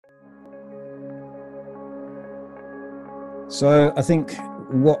So I think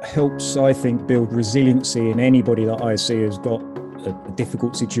what helps, build resiliency in anybody that I see has got a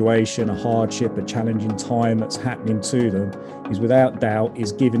difficult situation, a hardship, a challenging time that's happening to them is without doubt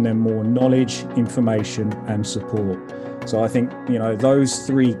is giving them more knowledge, information and support. So I think, those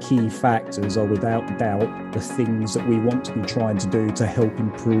three key factors are without doubt the things that we want to be trying to do to help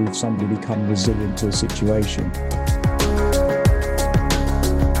improve somebody become resilient to a situation.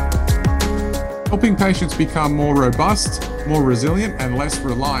 Helping patients become more robust, more resilient and less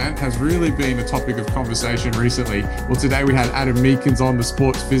reliant has really been a topic of conversation recently. Well, today we had Adam Meakins on, the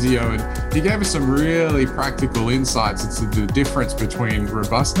sports physio, and he gave us some really practical insights into the difference between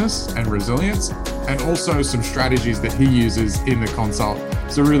robustness and resilience, and also some strategies that he uses in the consult.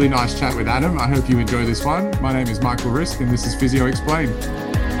 It's a really nice chat with Adam. I hope you enjoy this one. My name is Michael Risk and this is Physio Explained.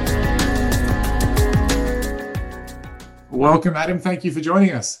 Welcome, Adam. Thank you for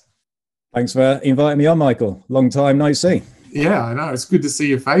joining us. Thanks for inviting me on, Michael. Long time no see. Yeah, I know. It's good to see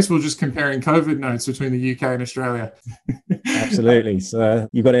your face. We're just comparing COVID notes between the UK and Australia. Absolutely. So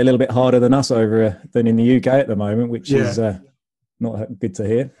you've got it a little bit harder than us than in the UK at the moment, which is not good to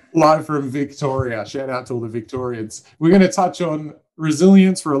hear. Live from Victoria. Shout out to all the Victorians. We're going to touch on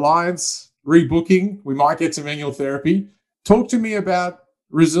resilience, reliance, rebooking. We might get to manual therapy. Talk to me about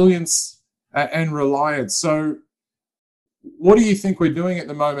resilience and reliance. So what do you think we're doing at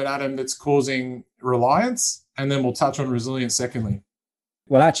the moment, Adam, that's causing reliance? And then we'll touch on resilience secondly.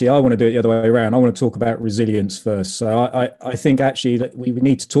 Well, actually, I want to do it the other way around. I want to talk about resilience first. So I think actually that we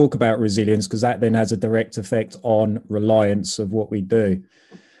need to talk about resilience because that then has a direct effect on reliance of what we do.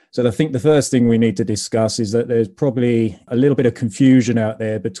 So I think the first thing we need to discuss is that there's probably a little bit of confusion out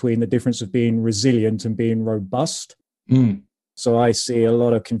there between the difference of being resilient and being robust. So I see a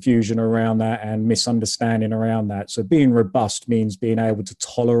lot of confusion around that and misunderstanding around that. So being robust means being able to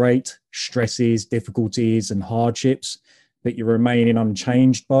tolerate stresses, difficulties and hardships, but you're remaining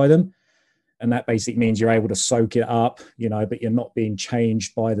unchanged by them. And that basically means you're able to soak it up, but you're not being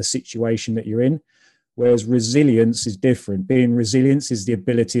changed by the situation that you're in. Whereas resilience is different. Being resilient is the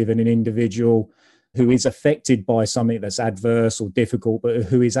ability of an individual who is affected by something that's adverse or difficult, but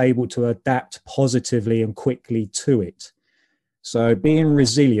who is able to adapt positively and quickly to it. So being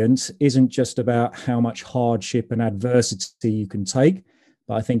resilient isn't just about how much hardship and adversity you can take,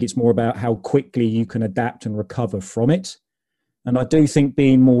 but I think it's more about how quickly you can adapt and recover from it. And I do think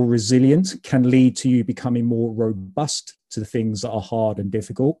being more resilient can lead to you becoming more robust to the things that are hard and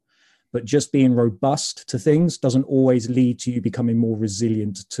difficult. But just being robust to things doesn't always lead to you becoming more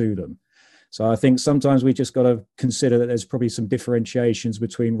resilient to them. So I think sometimes we just got to consider that there's probably some differentiations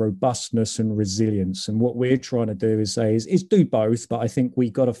between robustness and resilience. And what we're trying to do is do both. But I think we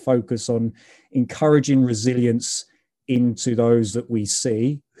got to focus on encouraging resilience into those that we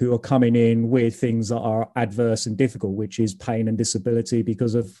see who are coming in with things that are adverse and difficult, which is pain and disability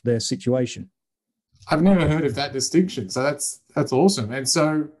because of their situation. I've never heard of that distinction. So that's awesome. And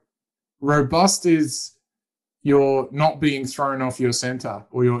so robust is you're not being thrown off your center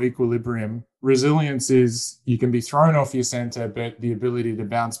or your equilibrium. Resilience is you can be thrown off your center, but the ability to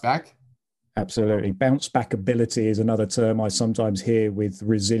bounce back. Absolutely. Bounce back ability is another term I sometimes hear with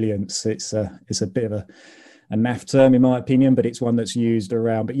resilience. It's a bit of a naff term in my opinion, but it's one that's used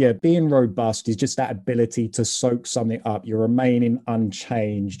around. But yeah, being robust is just that ability to soak something up. You're remaining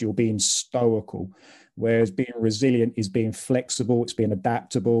unchanged. You're being stoical. Whereas being resilient is being flexible, it's being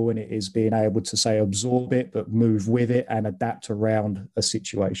adaptable, and it is being able to absorb it, but move with it and adapt around a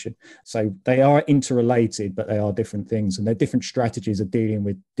situation. So they are interrelated, but they are different things, and they're different strategies of dealing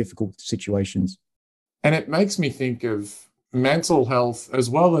with difficult situations. And it makes me think of mental health as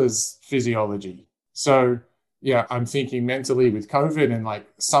well as physiology. So yeah, I'm thinking mentally with COVID and like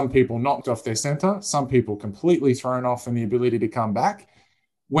some people knocked off their center, some people completely thrown off and the ability to come back.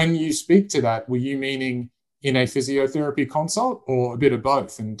 When you speak to that, were you meaning in a physiotherapy consult or a bit of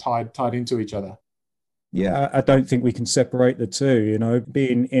both and tied into each other? Yeah, I don't think we can separate the two,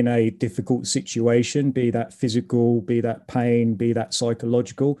 being in a difficult situation, be that physical, be that pain, be that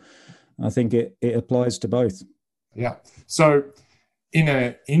psychological. I think it applies to both. Yeah. So in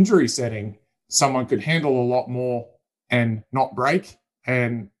an injury setting, someone could handle a lot more and not break,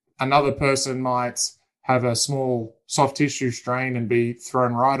 and another person might have a small soft tissue strain and be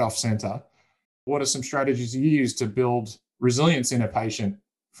thrown right off center. What are some strategies you use to build resilience in a patient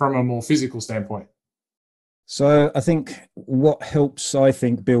from a more physical standpoint? So I think what helps,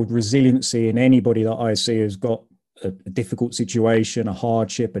 build resiliency in anybody that I see has got a difficult situation, a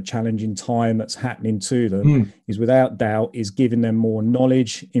hardship, a challenging time that's happening to them is without doubt is giving them more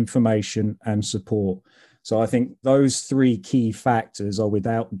knowledge, information and support. So I think those three key factors are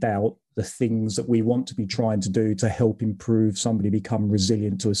without doubt the things that we want to be trying to do to help improve somebody become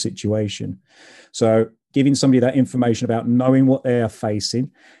resilient to a situation. So giving somebody that information about knowing what they are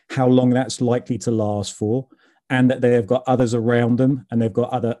facing, how long that's likely to last for, and that they've got others around them and they've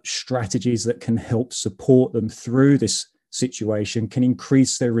got other strategies that can help support them through this situation, can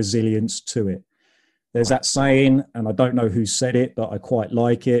increase their resilience to it. There's that saying, and I don't know who said it, but I quite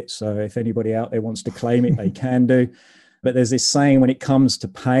like it. So if anybody out there wants to claim it, they can do. But there's this saying when it comes to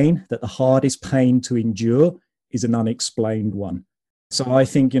pain, that the hardest pain to endure is an unexplained one. So I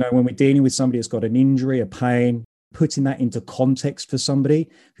think, when we're dealing with somebody that's got an injury, a pain, putting that into context for somebody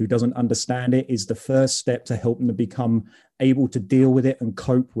who doesn't understand it is the first step to help them to become able to deal with it and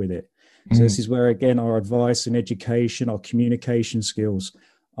cope with it. So this is where, again, our advice and education, our communication skills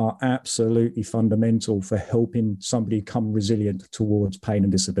are absolutely fundamental for helping somebody become resilient towards pain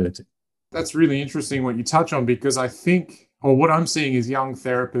and disability. That's really interesting what you touch on, because I think, or what I'm seeing is young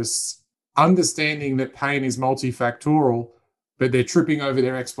therapists understanding that pain is multifactorial, but they're tripping over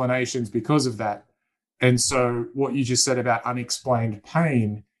their explanations because of that. And so what you just said about unexplained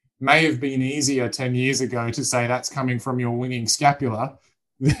pain may have been easier 10 years ago to say that's coming from your winging scapula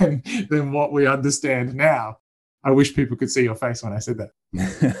than what we understand now. I wish people could see your face when I said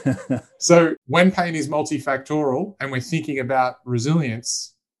that. So when pain is multifactorial and we're thinking about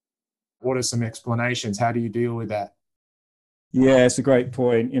resilience, what are some explanations? How do you deal with that? Yeah, it's a great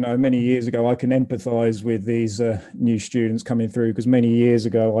point. Many years ago, I can empathize with these new students coming through, because many years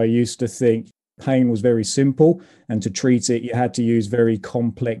ago, I used to think pain was very simple, and to treat it, you had to use very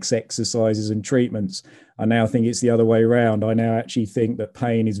complex exercises and treatments. I now think it's the other way around. I now actually think that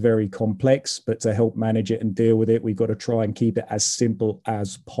pain is very complex, but to help manage it and deal with it, we've got to try and keep it as simple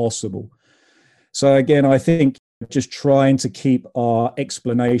as possible. So again, I think just trying to keep our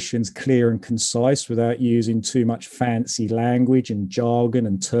explanations clear and concise without using too much fancy language and jargon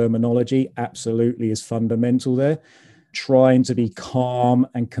and terminology absolutely is fundamental there. Trying to be calm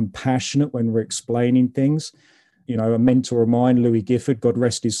and compassionate when we're explaining things. A mentor of mine, Louis Gifford, God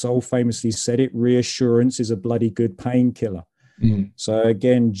rest his soul, famously said it, reassurance is a bloody good painkiller. So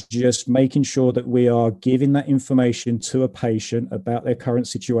again, just making sure that we are giving that information to a patient about their current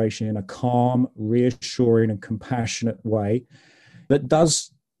situation in a calm, reassuring and compassionate way that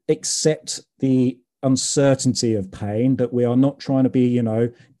does accept the uncertainty of pain, that we are not trying to be,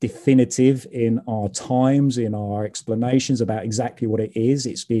 definitive in our times, in our explanations about exactly what it is.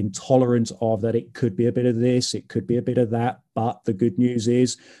 It's being tolerant of that it could be a bit of this, it could be a bit of that. But the good news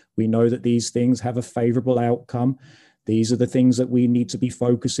is we know that these things have a favorable outcome. These are the things that we need to be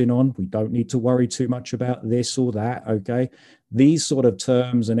focusing on. We don't need to worry too much about this or that, okay? These sort of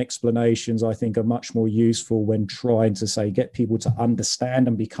terms and explanations, I think, are much more useful when trying to get people to understand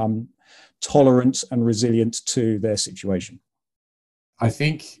and become tolerant and resilient to their situation. I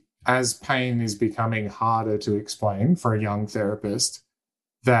think as pain is becoming harder to explain for a young therapist,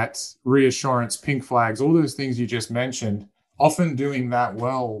 that reassurance, pink flags, all those things you just mentioned, often doing that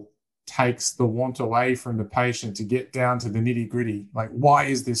well takes the want away from the patient to get down to the nitty gritty. Like, why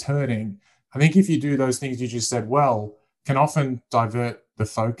is this hurting? I think if you do those things you just said well, can often divert the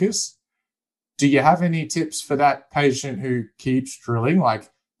focus. Do you have any tips for that patient who keeps drilling? Like,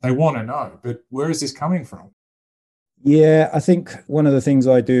 they want to know, but where is this coming from? Yeah, I think one of the things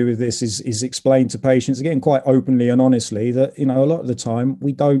I do with this is explain to patients, again, quite openly and honestly, that, a lot of the time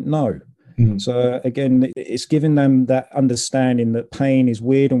we don't know. So again, it's giving them that understanding that pain is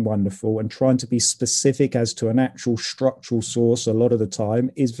weird and wonderful, and trying to be specific as to an actual structural source a lot of the time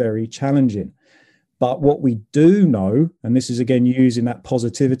is very challenging. But what we do know, and this is again using that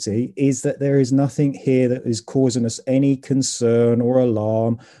positivity, is that there is nothing here that is causing us any concern or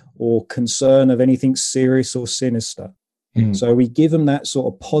alarm or concern of anything serious or sinister. So we give them that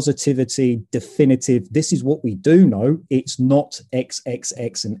sort of positivity, definitive, this is what we do know. It's not X, X,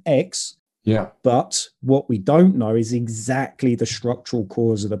 X, and X. Yeah. But what we don't know is exactly the structural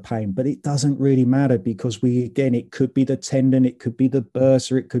cause of the pain. But it doesn't really matter, because it could be the tendon, it could be the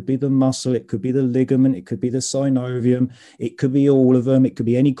bursa, it could be the muscle, it could be the ligament, it could be the synovium, it could be all of them, it could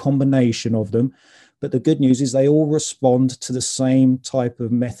be any combination of them. But the good news is they all respond to the same type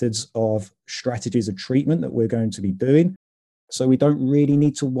of methods of strategies of treatment that we're going to be doing. So we don't really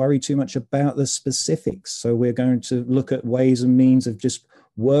need to worry too much about the specifics. So we're going to look at ways and means of just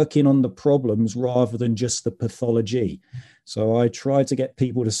working on the problems rather than just the pathology. So I try to get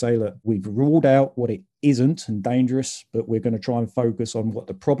people to say, look, we've ruled out what it isn't and dangerous, but we're going to try and focus on what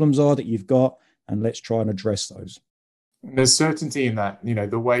the problems are that you've got, and let's try and address those. There's certainty in that,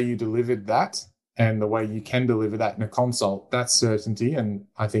 the way you delivered that and the way you can deliver that in a consult, that's certainty. And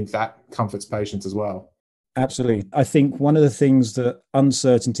I think that comforts patients as well. Absolutely. I think one of the things that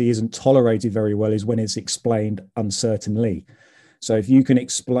uncertainty isn't tolerated very well is when it's explained uncertainly. So if you can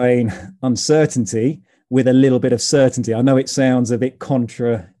explain uncertainty with a little bit of certainty, I know it sounds a bit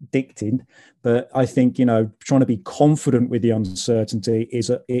contradicting, but I think, trying to be confident with the uncertainty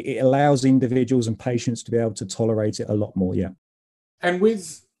it allows individuals and patients to be able to tolerate it a lot more. Yeah. And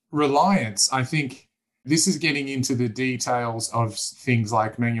with reliance, I think this is getting into the details of things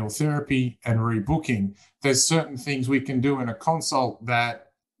like manual therapy and rebooking. There's certain things we can do in a consult that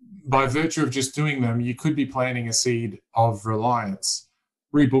by virtue of just doing them, you could be planting a seed of reliance.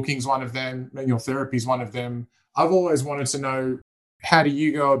 Rebooking is one of them. Manual therapy is one of them. I've always wanted to know, how do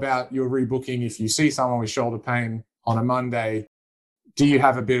you go about your rebooking if you see someone with shoulder pain on a Monday? Do you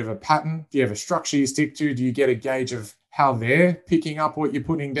have a bit of a pattern? Do you have a structure you stick to? Do you get a gauge of how they're picking up what you're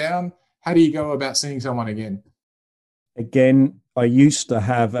putting down? How do you go about seeing someone again? Again, I used to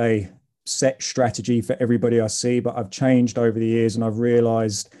have a set strategy for everybody I see, but I've changed over the years and I've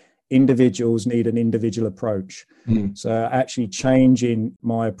realized individuals need an individual approach. So actually changing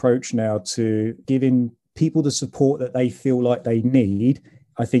my approach now to giving people the support that they feel like they need,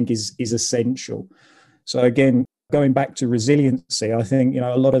 I think is essential. So again, going back to resiliency, I think,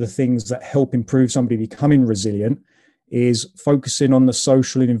 a lot of the things that help improve somebody becoming resilient is focusing on the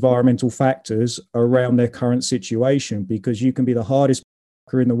social and environmental factors around their current situation, because you can be the hardest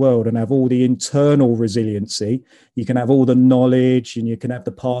in the world and have all the internal resiliency. You can have all the knowledge and you can have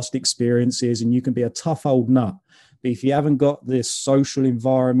the past experiences and you can be a tough old nut. But if you haven't got this social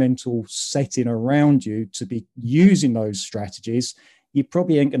environmental setting around you to be using those strategies, you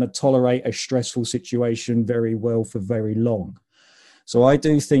probably ain't going to tolerate a stressful situation very well for very long. So I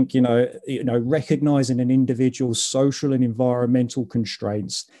do think, recognizing an individual's social and environmental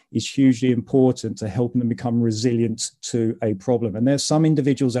constraints is hugely important to helping them become resilient to a problem. And there's some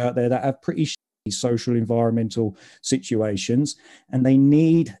individuals out there that have pretty social environmental situations, and they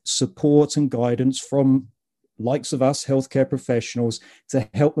need support and guidance from likes of us, healthcare professionals, to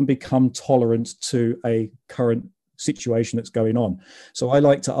help them become tolerant to a current situation that's going on. So I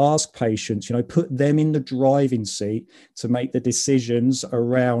like to ask patients, put them in the driving seat to make the decisions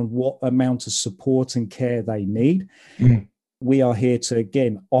around what amount of support and care they need. We are here to,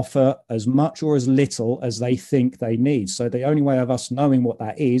 again, offer as much or as little as they think they need. So the only way of us knowing what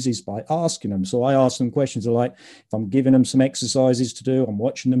that is by asking them. So I ask them questions like, if I'm giving them some exercises to do, I'm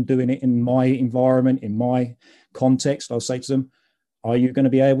watching them doing it in my environment, in my context, I'll say to them, are you going to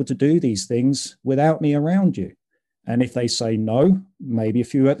be able to do these things without me around you? And if they say no, maybe a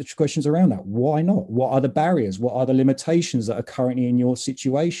few other questions around that. Why not? What are the barriers? What are the limitations that are currently in your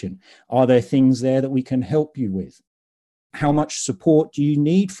situation? Are there things there that we can help you with? How much support do you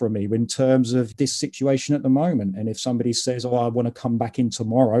need from me in terms of this situation at the moment? And if somebody says, I want to come back in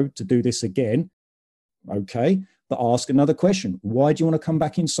tomorrow to do this again, okay, but ask another question. Why do you want to come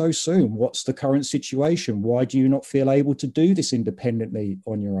back in so soon? What's the current situation? Why do you not feel able to do this independently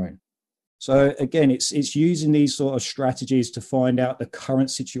on your own? So again, it's using these sort of strategies to find out the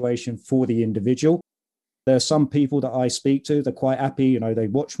current situation for the individual. There are some people that I speak to, they're quite happy, they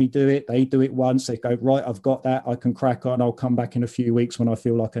watch me do it, they do it once, they go, right, I've got that, I can crack on, I'll come back in a few weeks when I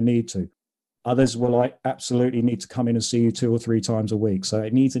feel like I need to. Others will absolutely need to come in and see you 2 or 3 times a week. So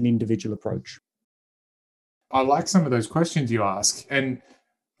it needs an individual approach. I like some of those questions you ask. And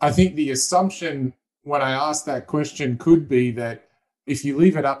I think the assumption when I ask that question could be that if you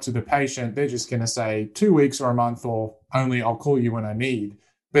leave it up to the patient, they're just going to say 2 weeks or a month, or only I'll call you when I need.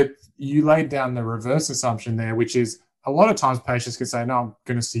 But you laid down the reverse assumption there, which is a lot of times patients can say, no, I'm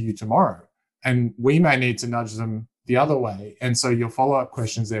going to see you tomorrow. And we may need to nudge them the other way. And so your follow-up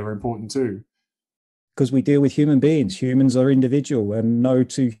questions there are important too. Because we deal with human beings. Humans are individual and no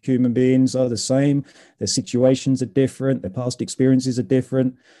two human beings are the same. Their situations are different. Their past experiences are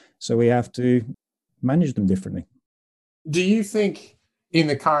different. So we have to manage them differently. Do you think in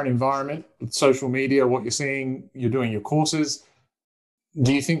the current environment, with social media, what you're seeing, you're doing your courses,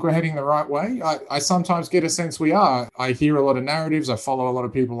 do you think we're heading the right way? I sometimes get a sense we are. I hear a lot of narratives. I follow a lot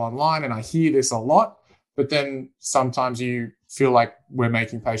of people online and I hear this a lot. But then sometimes you feel like we're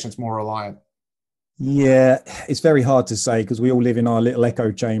making patients more reliant. Yeah, it's very hard to say because we all live in our little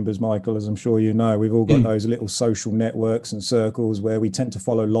echo chambers, Michael, as I'm sure you know. We've all got those little social networks and circles where we tend to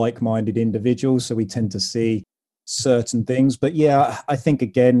follow like-minded individuals. So we tend to see certain things. But yeah, I think,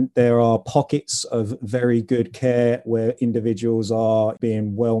 again, there are pockets of very good care where individuals are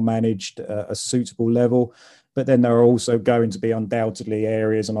being well managed at a suitable level. But then there are also going to be undoubtedly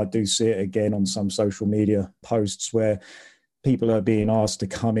areas, and I do see it again on some social media posts, where people are being asked to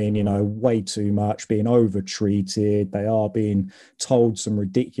come in, way too much, being over-treated. They are being told some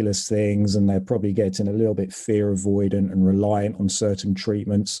ridiculous things, and they're probably getting a little bit fear avoidant and reliant on certain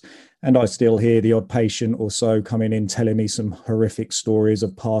treatments. And I still hear the odd patient or so coming in telling me some horrific stories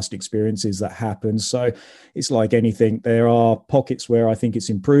of past experiences that happened. So it's like anything. There are pockets where I think it's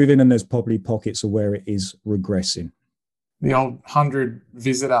improving, and there's probably pockets of where it is regressing. The old 100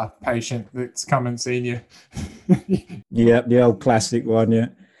 visitor patient that's come and seen you. Yeah, the old classic one, yeah.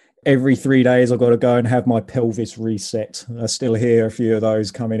 Every 3 days I've got to go and have my pelvis reset. I still hear a few of those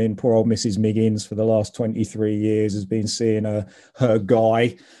coming in. Poor old Mrs. Miggins for the last 23 years has been seeing her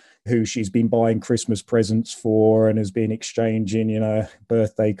guy who she's been buying Christmas presents for and has been exchanging,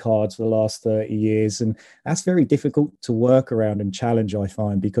 birthday cards for the last 30 years. And that's very difficult to work around and challenge, I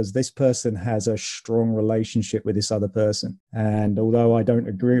find, because this person has a strong relationship with this other person. And although I don't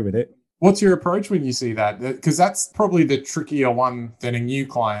agree with it. What's your approach when you see that? Because that's probably the trickier one than a new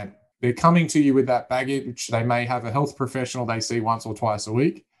client. They're coming to you with that baggage, which they may have a health professional they see once or twice a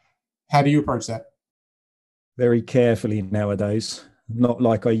week. How do you approach that? Very carefully nowadays. Not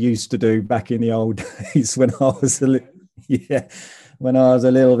like I used to do back in the old days when I was a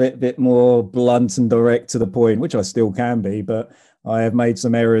little bit more blunt and direct to the point, which I still can be, but I have made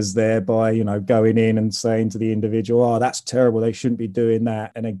some errors there by, going in and saying to the individual, oh, that's terrible, they shouldn't be doing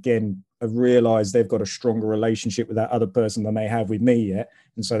that. And again, I've realized they've got a stronger relationship with that other person than they have with me yet.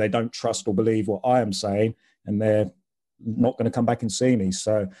 And so they don't trust or believe what I am saying, and they're not going to come back and see me.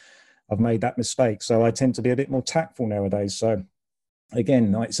 So I've made that mistake. So I tend to be a bit more tactful nowadays. So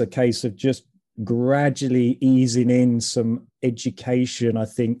again, it's a case of just gradually easing in some education, I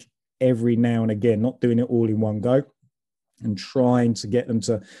think, every now and again, not doing it all in one go, and trying to get them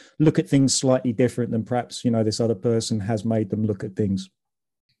to look at things slightly different than perhaps, this other person has made them look at things.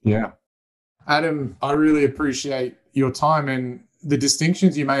 Yeah. Adam, I really appreciate your time and the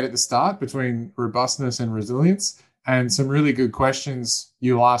distinctions you made at the start between robustness and resilience, and some really good questions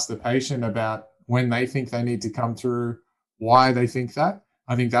you asked the patient about when they think they need to come through, why they think that.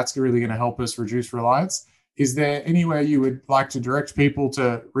 I think that's really going to help us reduce reliance. Is there anywhere you would like to direct people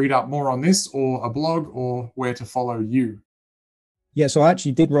to read up more on this, or a blog, or where to follow you? Yeah, so I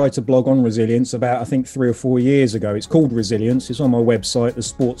actually did write a blog on resilience about, I think, 3 or 4 years ago. It's called Resilience. It's on my website, the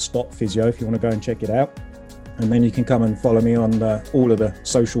Sports Stop Physio, if you want to go and check it out. And then you can come and follow me on all of the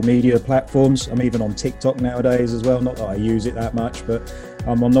social media platforms. I'm even on TikTok nowadays as well. Not that I use it that much, but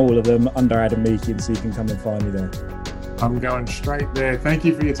I'm on all of them under Adam Meakins, so you can come and find me there. I'm going straight there. Thank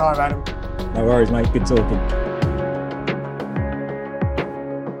you for your time, Adam. No worries, mate. Good talking.